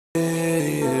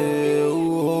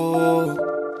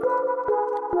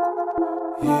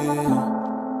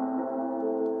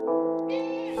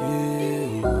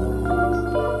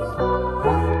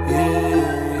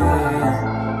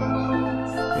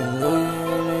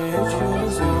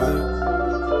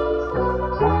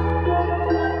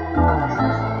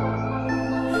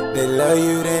They love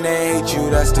you, then they hate you,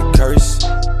 that's the curse.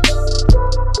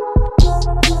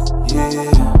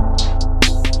 Yeah.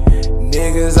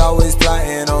 Niggas always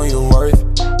plotting on your worth.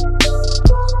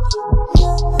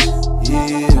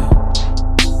 Yeah.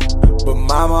 But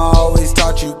mama always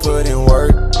taught you put in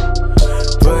work.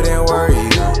 Put in work,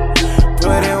 yeah.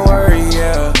 Put in work,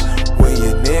 yeah. When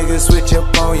your niggas switch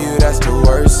up on you, that's the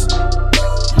worst.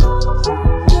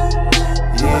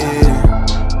 Yeah.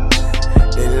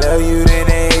 They love you, then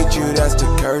they hate you, that's the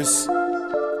curse.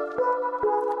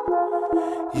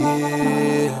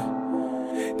 Yeah.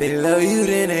 They love you,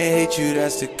 then they hate you,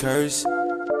 that's the curse.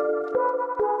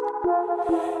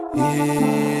 Yeah.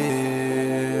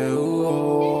 Ooh.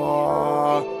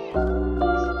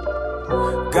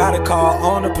 Got a call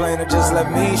on the plane, or just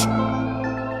let me.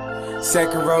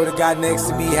 Second row, the guy next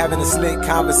to me having a slick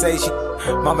conversation.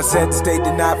 Mama said to stay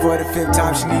denied for the 5th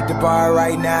time, she need to borrow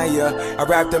right now, yeah. I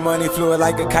wrapped the money fluid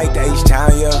like a kite to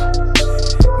H-Town, yeah.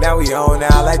 Now we on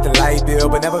now like the light bill,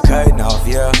 but never cutting off,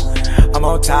 yeah. I'm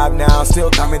on top now, still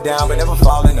coming down, but never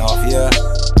falling off, yeah.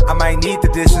 I might need the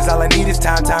distance, all I need is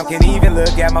time. Can't even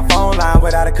look at my phone line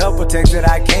without a couple texts that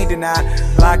I can't deny.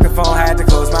 Lock the phone, had to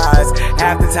close my eyes.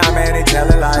 Half the time, man, they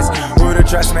telling lies. Who to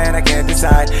trust, man, I can't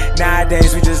decide.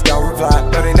 Nowadays, we just don't reply.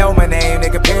 No, they know my name, they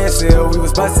compare still. We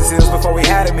was busting seals before we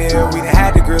had a meal. We done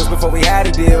had the grills before we had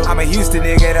a deal. I'm a Houston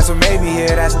nigga, that's what made me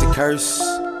here, that's the curse.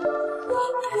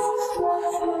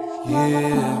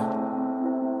 Yeah.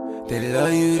 They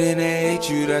love you, then they hate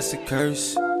you, that's the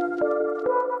curse.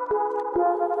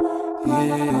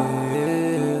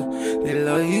 Yeah, they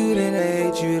love you, then they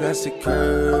hate you, that's the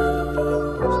curse.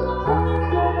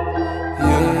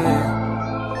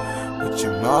 Yeah, but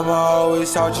your mama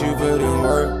always taught you put in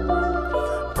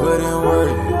work. Put in work,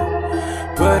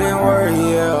 yeah. Put in work,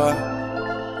 yeah.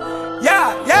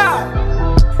 Yeah,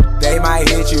 yeah. They might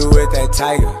hit you with that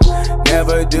Tyga,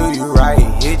 never do you right.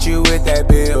 Hit you with that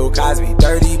Bill Cosby,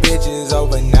 30 bitches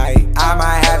overnight. I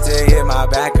might have to hit my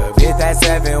back up, hit that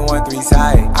 713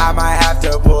 side. I might have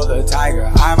to pull the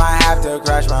Tyga, I might have to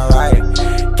crash my ride.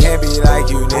 Can't be like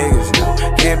you niggas, no.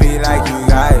 Can't be like you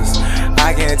guys.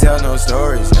 I can't tell no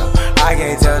stories, no. I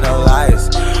can't tell no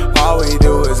lies. All we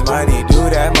do is money, do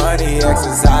that money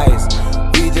exercise.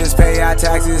 We just pay our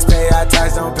taxes,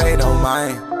 don't pay no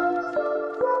mind.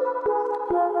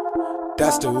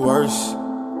 That's the worst.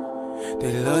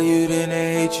 They love you, then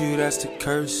they hate you, that's the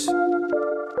curse.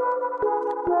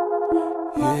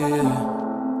 Yeah.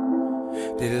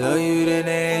 They love you, then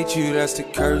they hate you, that's the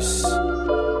curse.